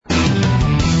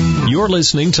You're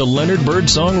listening to Leonard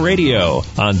Birdsong Radio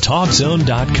on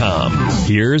TalkZone.com.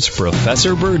 Here's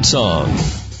Professor Birdsong.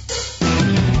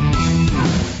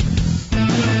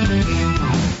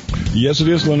 Yes, it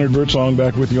is Leonard Birdsong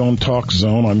back with you on Talk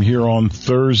Zone. I'm here on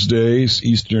Thursdays,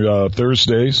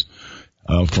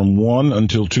 from 1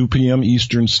 until 2 p.m.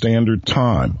 Eastern Standard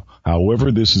Time.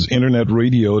 However, this is internet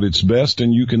radio at its best,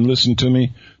 and you can listen to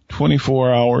me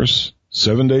 24 hours,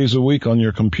 7 days a week on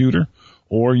your computer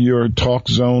or your Talk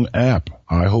Zone app.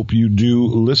 I hope you do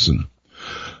listen.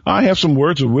 I have some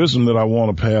words of wisdom that I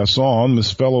want to pass on.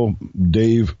 This fellow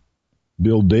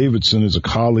Bill Davidson is a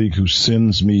colleague who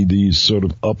sends me these sort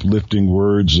of uplifting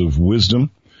words of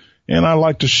wisdom, and I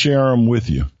like to share them with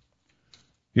you.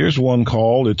 Here's one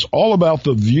called, It's All About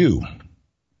the View.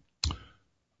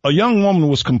 A young woman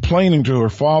was complaining to her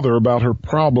father about her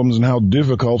problems and how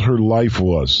difficult her life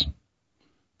was.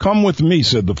 "Come with me,"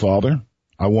 said the father.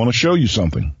 "I want to show you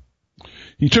something."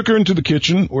 He took her into the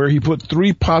kitchen where he put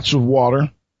 3 pots of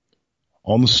water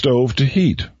on the stove to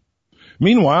heat.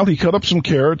 Meanwhile, he cut up some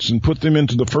carrots and put them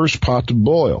into the first pot to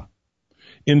boil.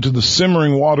 Into the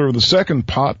simmering water of the second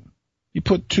pot, he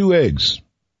put 2 eggs.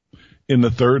 In the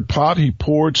third pot, he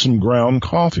poured some ground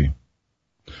coffee.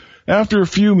 After a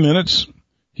few minutes,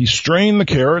 he strained the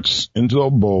carrots into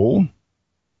a bowl,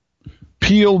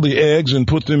 peeled the eggs and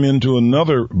put them into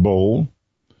another bowl,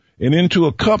 and into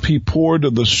a cup he poured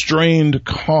the strained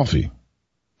coffee.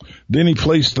 Then he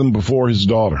placed them before his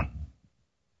daughter.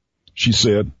 She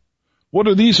said, "What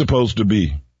are these supposed to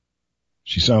be?"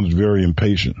 She sounded very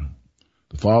impatient.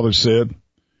 The father said,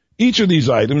 "Each of these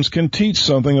items can teach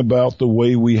something about the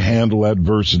way we handle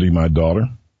adversity, my daughter.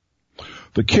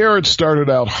 The carrots started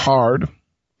out hard,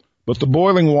 but the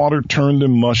boiling water turned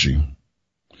them mushy.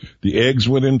 The eggs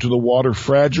went into the water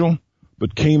fragile,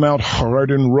 but came out hard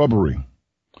and rubbery.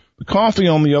 The coffee,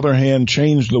 on the other hand,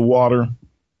 changed the water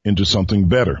into something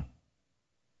better.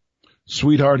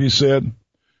 Sweetheart," he said,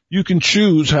 "you can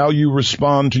choose how you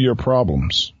respond to your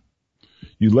problems.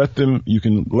 You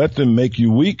can let them make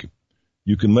you weak,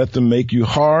 you can let them make you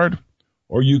hard,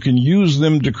 or you can use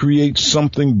them to create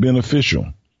something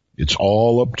beneficial. It's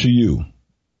all up to you.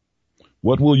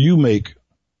 What will you make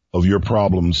of your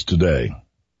problems today?"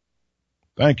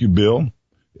 Thank you, Bill.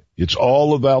 It's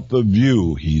all about the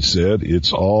view, he said.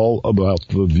 It's all about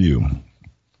the view.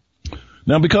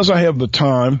 Now, because I have the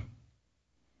time,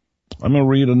 I'm going to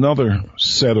read another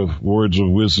set of words of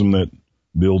wisdom that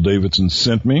Bill Davidson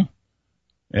sent me,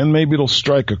 and maybe it'll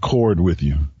strike a chord with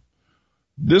you.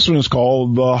 This one is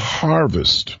called The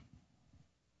Harvest.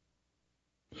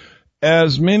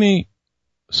 As many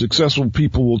successful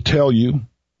people will tell you,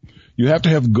 you have to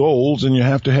have goals and you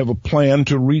have to have a plan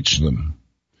to reach them.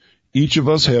 Each of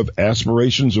us have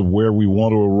aspirations of where we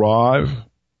want to arrive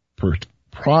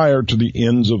prior to the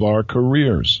ends of our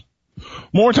careers.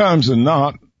 More times than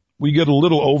not, we get a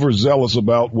little overzealous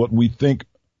about what we think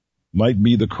might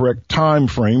be the correct time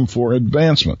frame for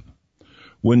advancement.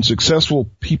 When successful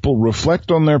people reflect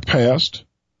on their past,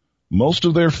 most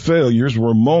of their failures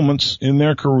were moments in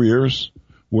their careers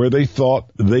where they thought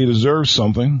they deserved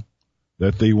something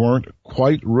that they weren't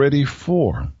quite ready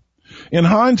for. In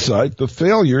hindsight, the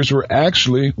failures were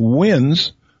actually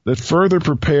wins that further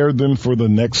prepared them for the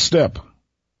next step.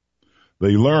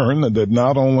 They learned that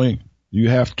not only you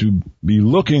have to be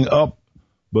looking up,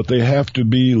 but they have to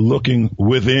be looking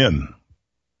within.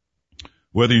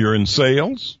 Whether you're in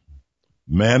sales,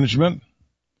 management,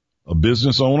 a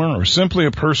business owner, or simply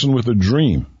a person with a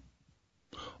dream,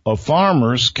 a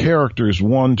farmer's character is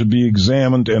one to be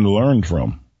examined and learned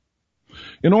from.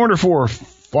 In order for a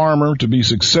farmer to be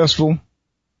successful,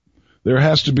 there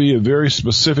has to be a very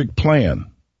specific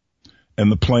plan, and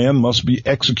the plan must be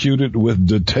executed with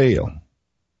detail.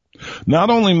 Not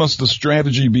only must the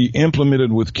strategy be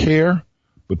implemented with care,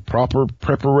 but proper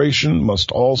preparation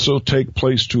must also take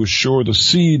place to assure the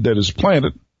seed that is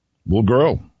planted will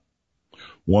grow.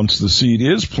 Once the seed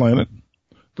is planted,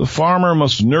 the farmer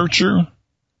must nurture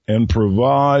and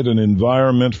provide an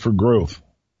environment for growth.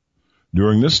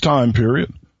 During this time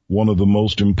period, one of the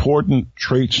most important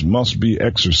traits must be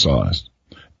exercised.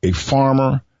 A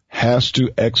farmer has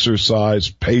to exercise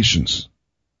patience.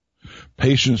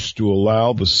 Patience to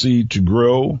allow the seed to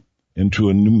grow into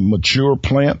a new mature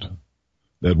plant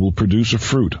that will produce a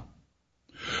fruit.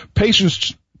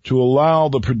 Patience to allow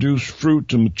the produced fruit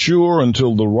to mature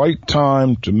until the right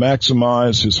time to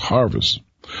maximize his harvest.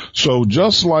 So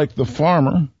just like the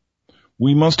farmer,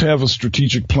 we must have a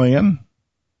strategic plan,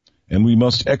 and we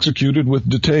must execute it with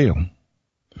detail.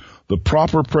 The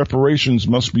proper preparations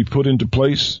must be put into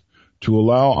place to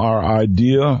allow our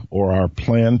idea or our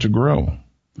plan to grow.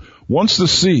 Once the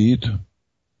seed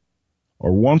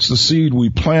or once the seed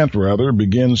we plant,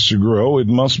 begins to grow, it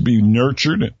must be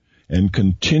nurtured and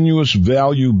continuous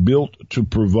value built to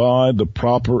provide the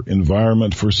proper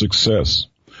environment for success.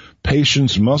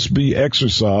 Patience must be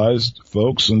exercised,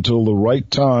 folks, until the right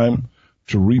time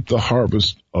to reap the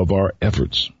harvest of our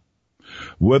efforts.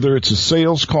 Whether it's a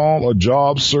sales call, a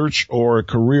job search, or a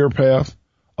career path,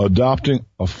 adopting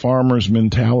a farmer's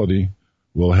mentality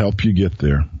will help you get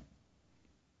there.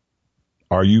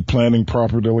 Are you planning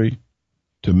properly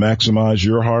to maximize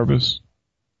your harvest?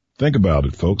 Think about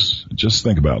it, folks. Just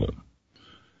think about it.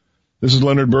 This is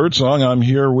Leonard Birdsong. I'm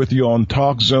here with you on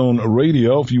Talk Zone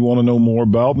Radio. If you want to know more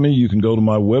about me, you can go to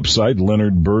my website,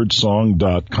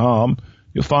 leonardbirdsong.com.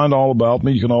 You'll find all about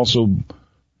me. You can also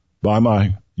buy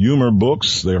my humor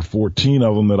books. There are 14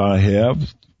 of them that I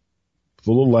have,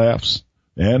 full of laughs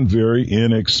and very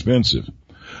inexpensive.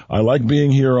 I like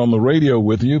being here on the radio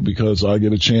with you because I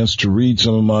get a chance to read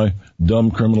some of my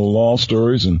dumb criminal law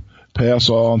stories and pass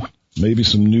on maybe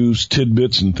some news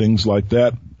tidbits and things like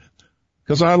that,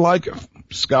 because I like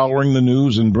scouring the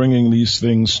news and bringing these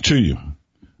things to you.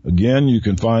 Again, you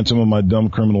can find some of my dumb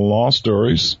criminal law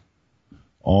stories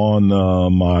on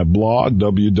my blog,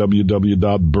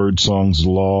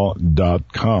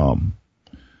 www.birdsongslaw.com.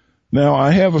 Now,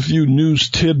 I have a few news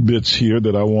tidbits here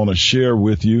that I want to share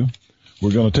with you.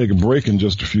 We're going to take a break in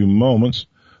just a few moments,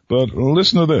 but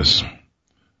listen to this.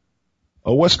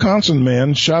 A Wisconsin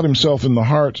man shot himself in the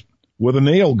heart with a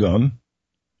nail gun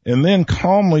and then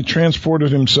calmly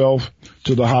transported himself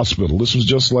to the hospital. This was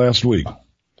just last week.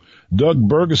 Doug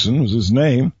Bergeson was his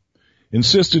name,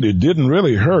 insisted it didn't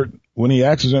really hurt when he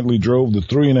accidentally drove the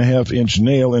 3.5-inch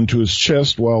nail into his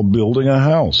chest while building a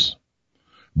house.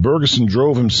 Bergeson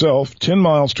drove himself 10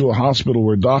 miles to a hospital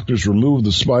where doctors removed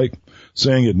the spike,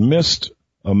 saying it missed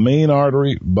a main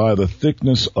artery by the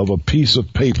thickness of a piece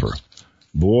of paper.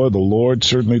 Boy, the Lord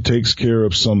certainly takes care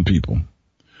of some people.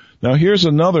 Now, here's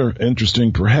another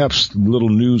interesting, perhaps little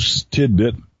news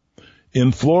tidbit.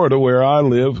 In Florida, where I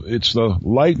live, it's the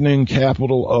lightning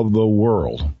capital of the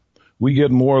world. We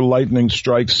get more lightning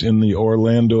strikes in the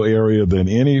Orlando area than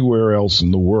anywhere else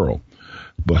in the world.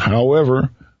 But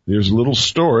however, there's a little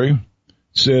story. It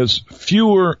says,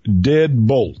 fewer dead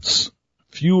bolts.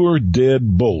 Fewer dead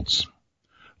bolts.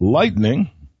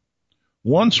 Lightning,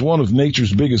 once one of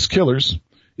nature's biggest killers,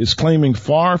 is claiming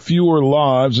far fewer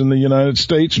lives in the United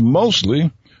States,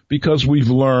 mostly because we've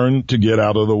learned to get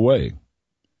out of the way.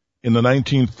 In the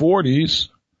 1940s,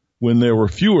 when there were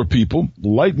fewer people,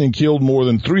 lightning killed more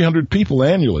than 300 people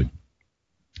annually.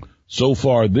 So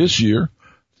far this year,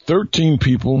 13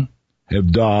 people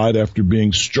have died after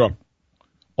being struck,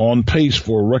 on pace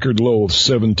for a record low of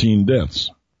 17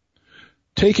 deaths.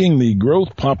 Taking the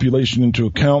growth population into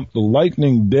account, the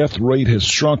lightning death rate has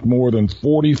shrunk more than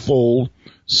 40-fold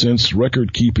since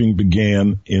record-keeping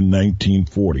began in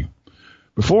 1940.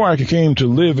 Before I came to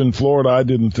live in Florida, I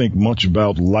didn't think much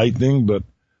about lightning, but,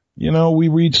 you know, we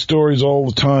read stories all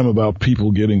the time about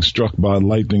people getting struck by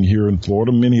lightning here in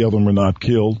Florida. Many of them are not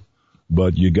killed,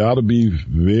 but you got to be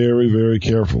very, very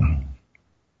careful.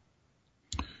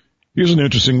 Here's an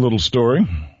interesting little story.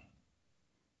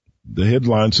 The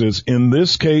headline says, in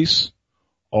this case,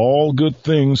 all good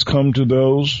things come to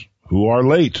those who are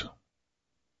late.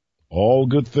 All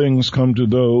good things come to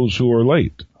those who are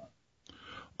late.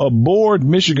 A bored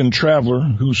Michigan traveler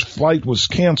whose flight was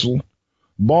canceled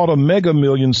bought a Mega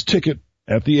Millions ticket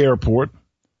at the airport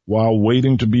while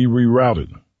waiting to be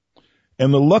rerouted.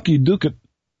 And the lucky ducat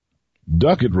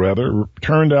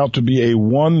turned out to be a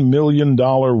 $1 million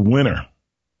winner.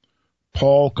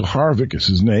 Paul Kaharvik is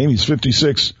his name. He's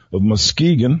 56, of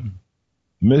Muskegon,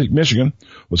 Michigan,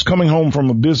 was coming home from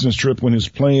a business trip when his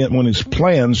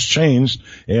plans changed,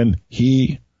 and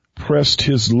he pressed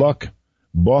his luck,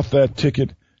 bought that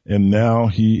ticket, and now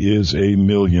he is a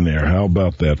millionaire. How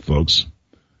about that, folks?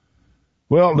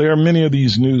 Well, there are many of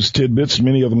these news tidbits.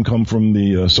 Many of them come from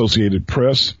the Associated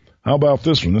Press. How about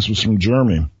this one? This was from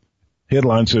Germany.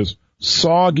 Headline says,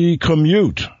 soggy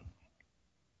commute.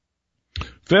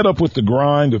 Fed up with the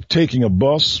grind of taking a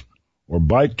bus or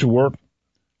bike to work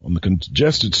on the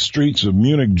congested streets of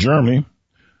Munich, Germany,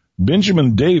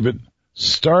 Benjamin David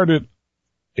started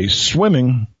a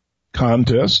swimming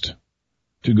contest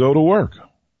to go to work.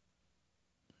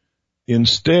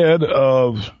 Instead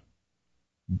of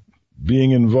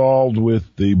being involved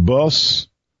with the bus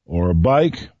or a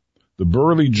bike, the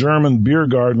burly German beer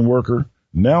garden worker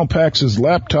now packs his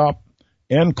laptop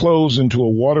and clothes into a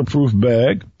waterproof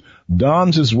bag,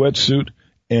 dons his wetsuit,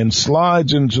 and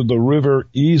slides into the river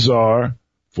Isar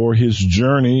for his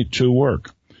journey to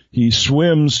work. He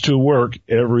swims to work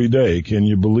every day. Can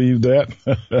you believe that?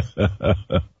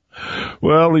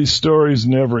 Well, these stories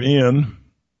never end.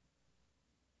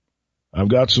 I've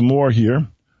got some more here,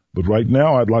 but right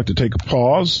now I'd like to take a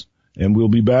pause, and we'll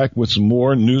be back with some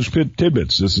more news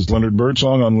tidbits. This is Leonard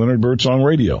Birdsong on Leonard Birdsong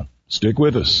Radio. Stick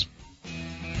with us.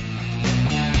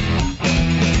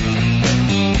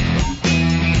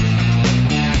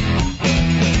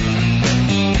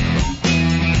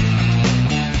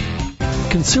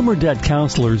 Consumer Debt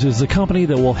Counselors is the company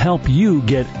that will help you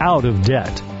get out of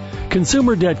debt.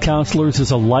 Consumer Debt Counselors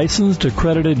is a licensed,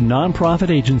 accredited nonprofit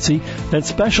agency that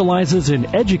specializes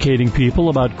in educating people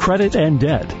about credit and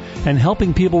debt and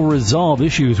helping people resolve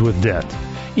issues with debt,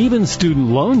 even student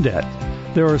loan debt.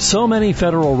 There are so many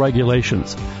federal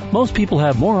regulations. Most people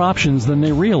have more options than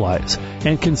they realize,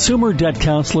 and Consumer Debt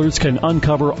Counselors can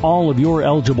uncover all of your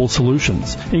eligible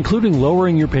solutions, including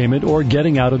lowering your payment or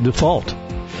getting out of default.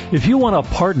 If you want a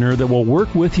partner that will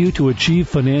work with you to achieve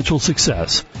financial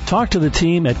success, talk to the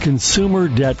team at Consumer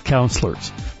Debt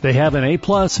Counselors. They have an A+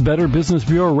 Better Business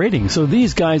Bureau rating, so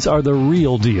these guys are the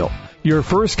real deal. Your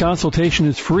first consultation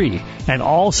is free, and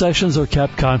all sessions are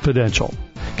kept confidential.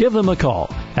 Give them a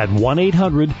call at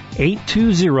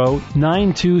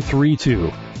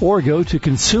 1-800-820-9232 or go to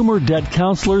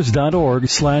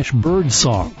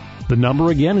consumerdebtcounselors.org/birdsong. The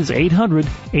number again is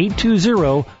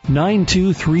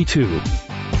 800-820-9232.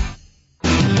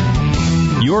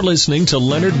 You're listening to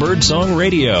Leonard Birdsong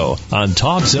Radio on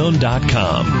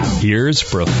TalkZone.com. Here's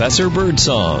Professor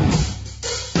Birdsong.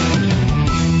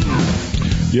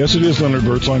 Yes, it is Leonard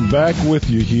Birdsong back with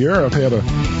you here. I've had an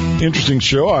interesting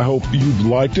show. I hope you've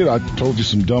liked it. I told you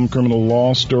some dumb criminal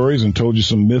law stories and told you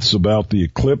some myths about the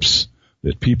eclipse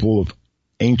that people of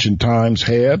ancient times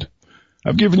had.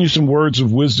 I've given you some words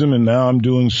of wisdom, and now I'm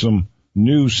doing some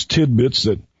news tidbits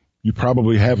that you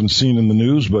probably haven't seen in the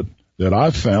news, but that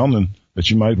I've found and that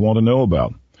you might want to know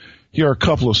about. Here are a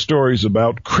couple of stories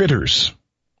about critters.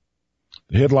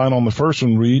 The headline on the first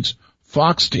one reads,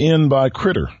 "Foxed in by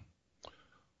critter."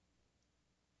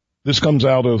 This comes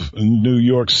out of New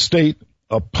York State.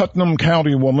 A Putnam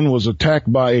County woman was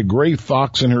attacked by a gray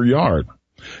fox in her yard,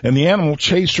 and the animal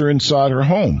chased her inside her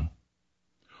home.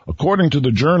 According to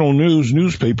the Journal News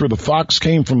newspaper, the fox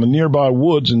came from the nearby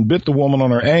woods and bit the woman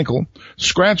on her ankle,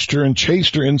 scratched her, and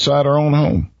chased her inside her own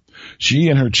home. She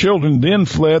and her children then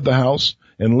fled the house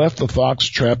and left the fox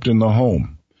trapped in the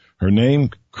home. Her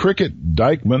name, Cricket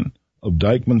Dykeman of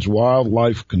Dykeman's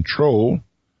Wildlife Control,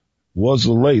 was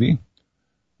the lady.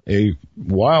 A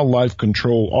wildlife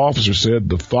control officer said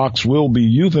the fox will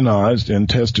be euthanized and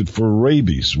tested for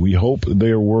rabies. We hope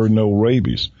there were no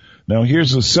rabies. Now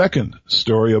here's the second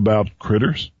story about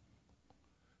critters.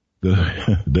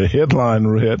 The headline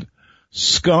read,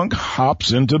 "Skunk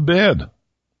hops into bed."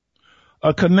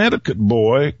 A Connecticut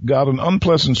boy got an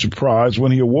unpleasant surprise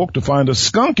when he awoke to find a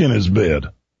skunk in his bed.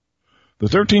 The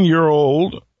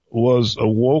 13-year-old was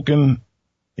awoken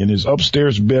in his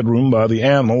upstairs bedroom by the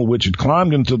animal, which had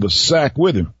climbed into the sack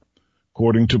with him,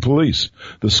 according to police.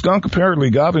 The skunk apparently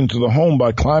got into the home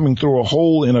by climbing through a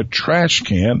hole in a trash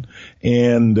can,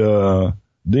 and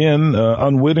then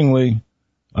an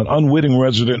unwitting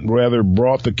resident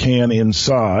brought the can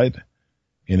inside.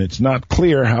 And it's not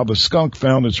clear how the skunk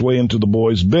found its way into the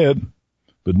boy's bed,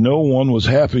 but no one was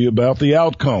happy about the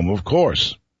outcome, of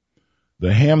course.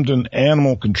 The Hampden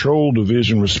Animal Control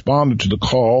Division responded to the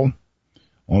call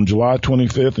on July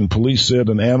 25th, and police said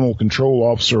an animal control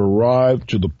officer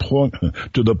arrived to the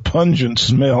pungent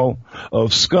smell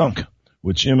of skunk,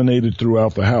 which emanated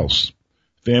throughout the house.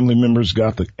 Family members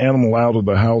got the animal out of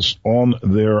the house on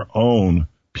their own.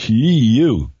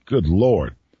 P.U. Good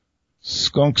Lord.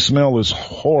 Skunk smell is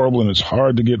horrible and it's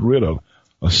hard to get rid of.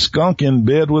 A skunk in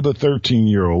bed with a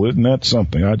 13-year-old. Isn't that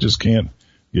something? I just can't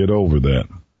get over that.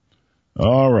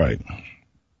 All right.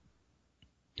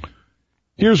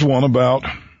 Here's one about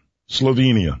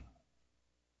Slovenia.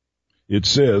 It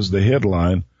says, the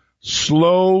headline,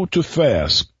 "Slow to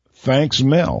fast, thanks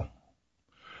Mel."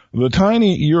 The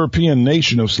tiny European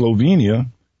nation of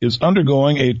Slovenia is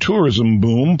undergoing a tourism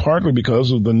boom, partly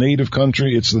because of the native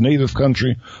country. It's the native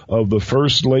country of the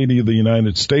First Lady of the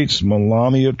United States,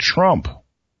 Melania Trump.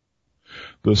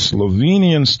 The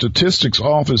Slovenian Statistics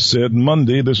Office said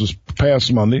Monday, this was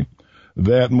past Monday,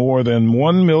 that more than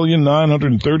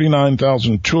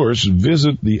 1,939,000 tourists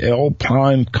visit the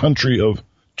alpine country of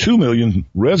 2 million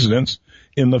residents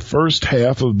in the first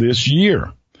half of this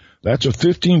year. That's a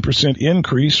 15%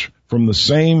 increase from the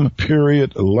same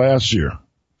period last year.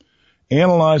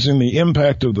 Analyzing the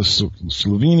impact of the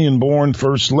Slovenian-born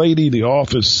First Lady, the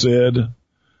office said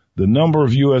the number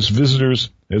of U.S. visitors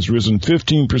has risen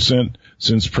 15%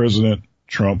 since President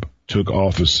Trump took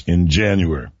office in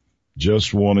January.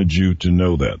 Just wanted you to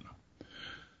know that.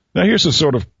 Now here's a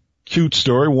sort of cute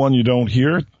story, one you don't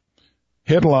hear.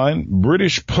 Headline,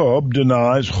 British pub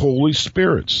denies Holy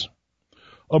Spirits.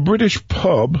 A British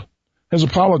pub has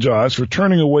apologized for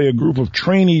turning away a group of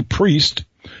trainee priests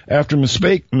after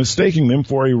mistaking them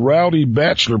for a rowdy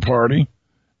bachelor party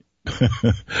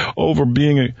over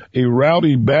being a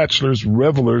rowdy bachelor's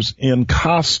revelers in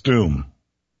costume.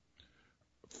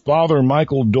 Father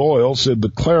Michael Doyle said the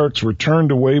clerics were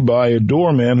turned away by a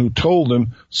doorman who told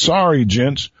them, "Sorry,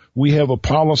 gents, we have a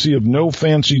policy of no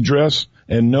fancy dress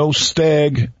and no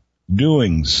stag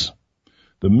doings."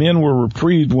 The men were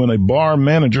reprieved when a bar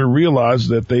manager realized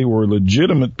that they were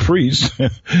legitimate priests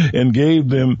and gave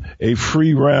them a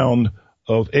free round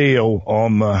of ale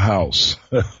on the house.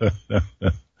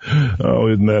 Oh,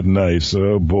 isn't that nice?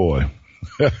 Oh, boy.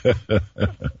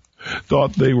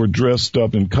 Thought they were dressed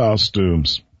up in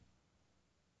costumes.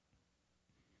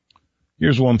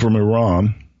 Here's one from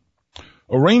Iran.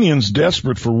 Iranians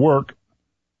desperate for work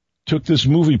took this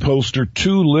movie poster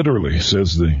too literally,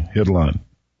 says the headline.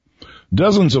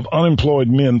 Dozens of unemployed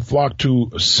men flocked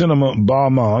to Cinema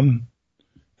Bahman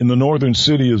in the northern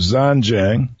city of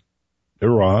Zanjan,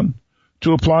 Iran,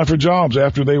 to apply for jobs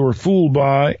after they were fooled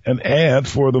by an ad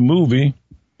for the movie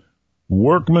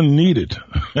Workman Needed.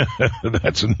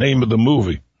 That's the name of the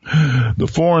movie.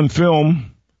 The foreign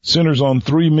film centers on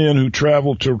three men who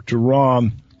traveled to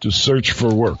Tehran to search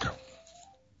for work.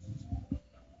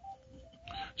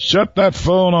 Shut that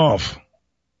phone off.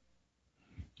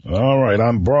 All right,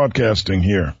 I'm broadcasting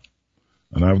here,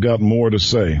 and I've got more to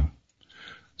say.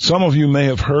 Some of you may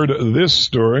have heard this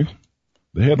story.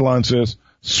 The headline says,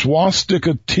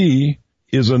 Swastika tea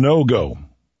is a no-go.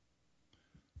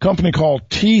 A company called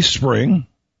Teespring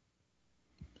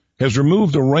has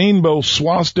removed the rainbow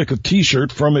swastika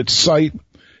t-shirt from its site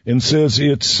and says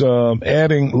it's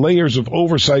adding layers of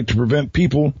oversight to prevent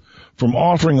people from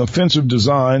offering offensive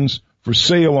designs for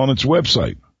sale on its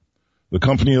website. The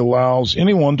company allows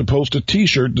anyone to post a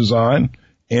t-shirt design,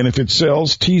 and if it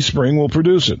sells, Teespring will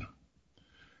produce it.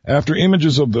 After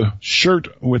images of the shirt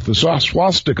with the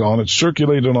swastika on it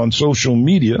circulated on social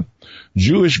media,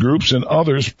 Jewish groups and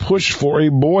others pushed for a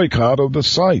boycott of the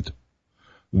site.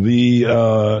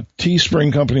 The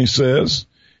Teespring company says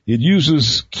it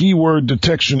uses keyword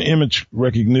detection, image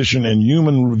recognition, and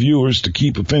human reviewers to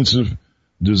keep offensive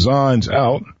designs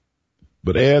out,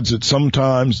 but adds that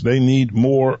sometimes they need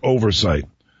more oversight.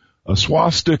 A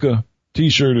swastika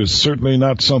t-shirt is certainly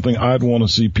not something I'd want to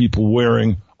see people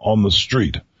wearing on the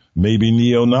street. Maybe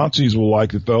neo-Nazis will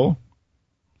like it, though.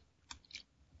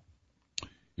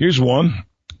 Here's one,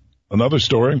 another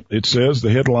story. It says,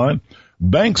 the headline,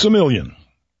 Banks $1 million.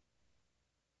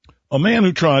 A man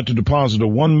who tried to deposit a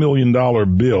 $1 million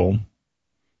bill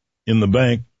in the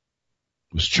bank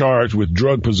was charged with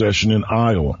drug possession in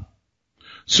Iowa.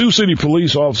 Sioux City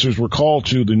police officers were called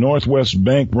to the Northwest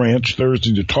Bank branch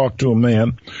Thursday to talk to a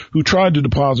man who tried to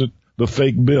deposit the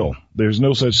fake bill. There's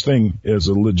no such thing as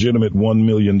a legitimate $1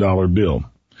 million bill.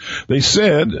 They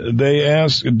said they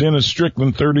asked Dennis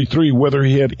Strickland, 33, whether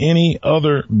he had any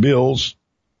other bills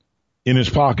in his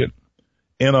pocket,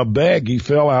 and a baggie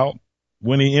fell out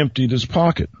when he emptied his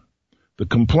pocket. The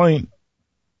complaint,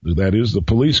 that is, the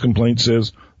police complaint,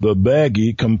 says the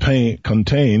baggie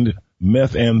contained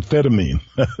methamphetamine.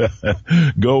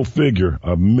 Go figure,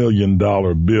 $1 million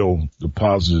bill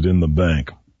deposited in the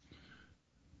bank.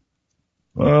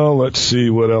 Well, let's see,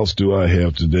 what else do I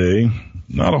have today?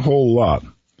 Not a whole lot.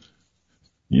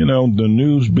 You know, the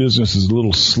news business is a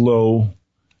little slow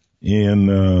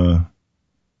in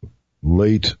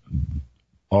late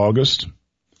August,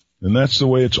 and that's the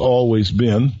way it's always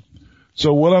been.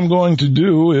 So what I'm going to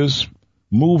do is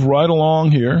move right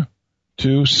along here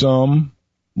to some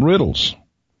riddles.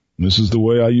 This is the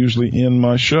way I usually end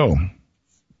my show.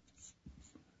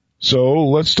 So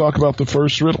let's talk about the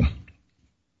first riddle.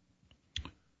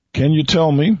 Can you tell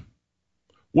me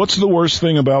what's the worst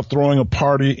thing about throwing a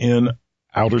party in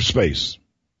outer space?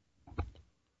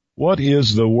 What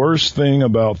is the worst thing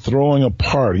about throwing a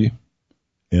party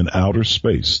in outer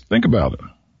space? Think about it.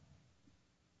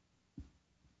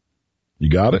 You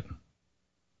got it?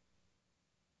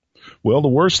 Well, the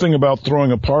worst thing about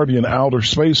throwing a party in outer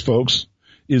space, folks,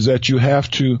 is that you have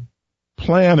to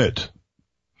plan it.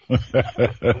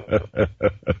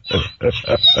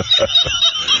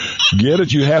 Get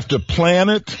it? You have to plan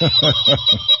it?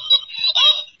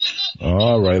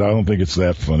 All right. I don't think it's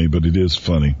that funny, but it is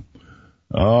funny.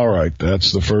 All right.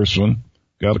 That's the first one.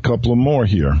 Got a couple of more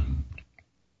here.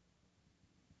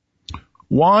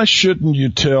 Why shouldn't you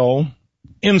tell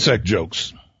insect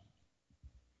jokes?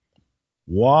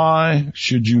 Why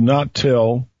should you not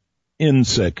tell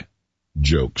insect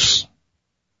jokes?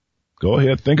 Go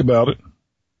ahead, think about it.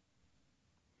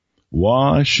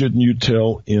 Why shouldn't you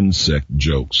tell insect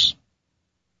jokes?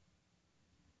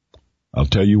 I'll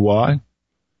tell you why.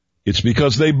 It's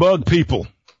because they bug people.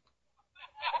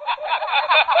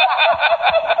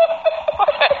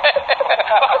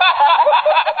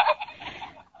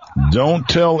 Don't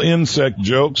tell insect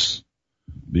jokes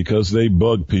because they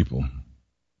bug people.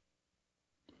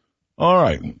 All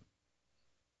right.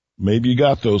 Maybe you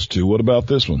got those two. What about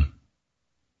this one?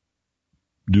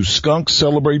 Do skunks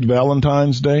celebrate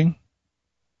Valentine's Day?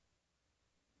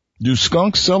 Do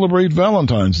skunks celebrate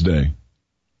Valentine's Day?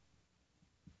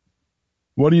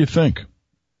 What do you think?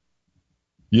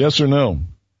 Yes or no?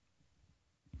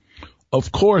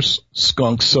 Of course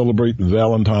skunks celebrate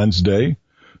Valentine's Day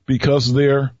because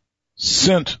they're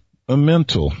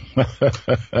sentimental.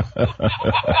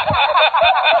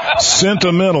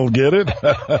 Sentimental, get it?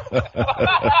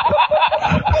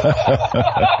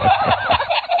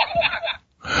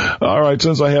 All right,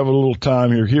 since I have a little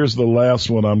time here, here's the last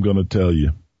one I'm going to tell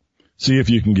you. See if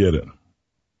you can get it.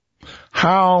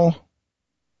 How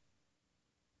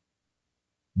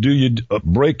do you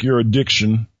break your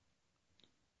addiction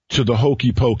to the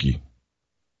hokey pokey?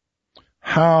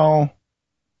 How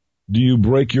do you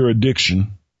break your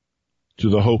addiction to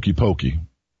the hokey pokey?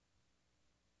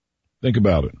 Think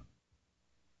about it.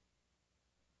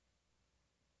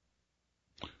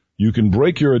 You can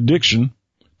break your addiction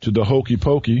to the hokey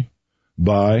pokey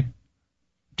by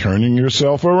turning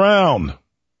yourself around.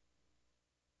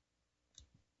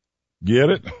 Get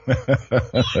it?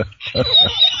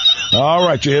 All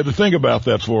right, you had to think about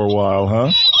that for a while,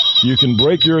 huh? You can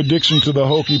break your addiction to the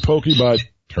hokey pokey by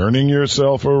turning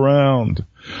yourself around.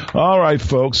 All right,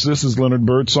 folks, this is Leonard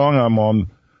Birdsong. I'm on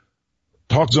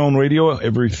Talk Zone Radio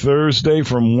every Thursday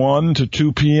from 1 to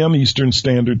 2 p.m. Eastern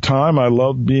Standard Time. I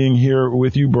love being here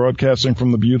with you, broadcasting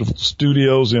from the beautiful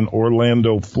studios in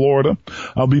Orlando, Florida.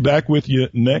 I'll be back with you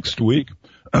next week.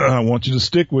 I want you to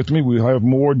stick with me. We'll have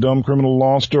more dumb criminal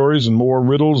law stories and more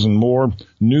riddles and more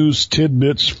news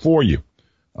tidbits for you.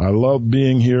 I love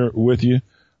being here with you.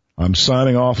 I'm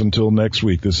signing off until next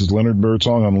week. This is Leonard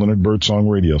Birdsong on Leonard Birdsong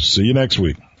Radio. See you next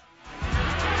week.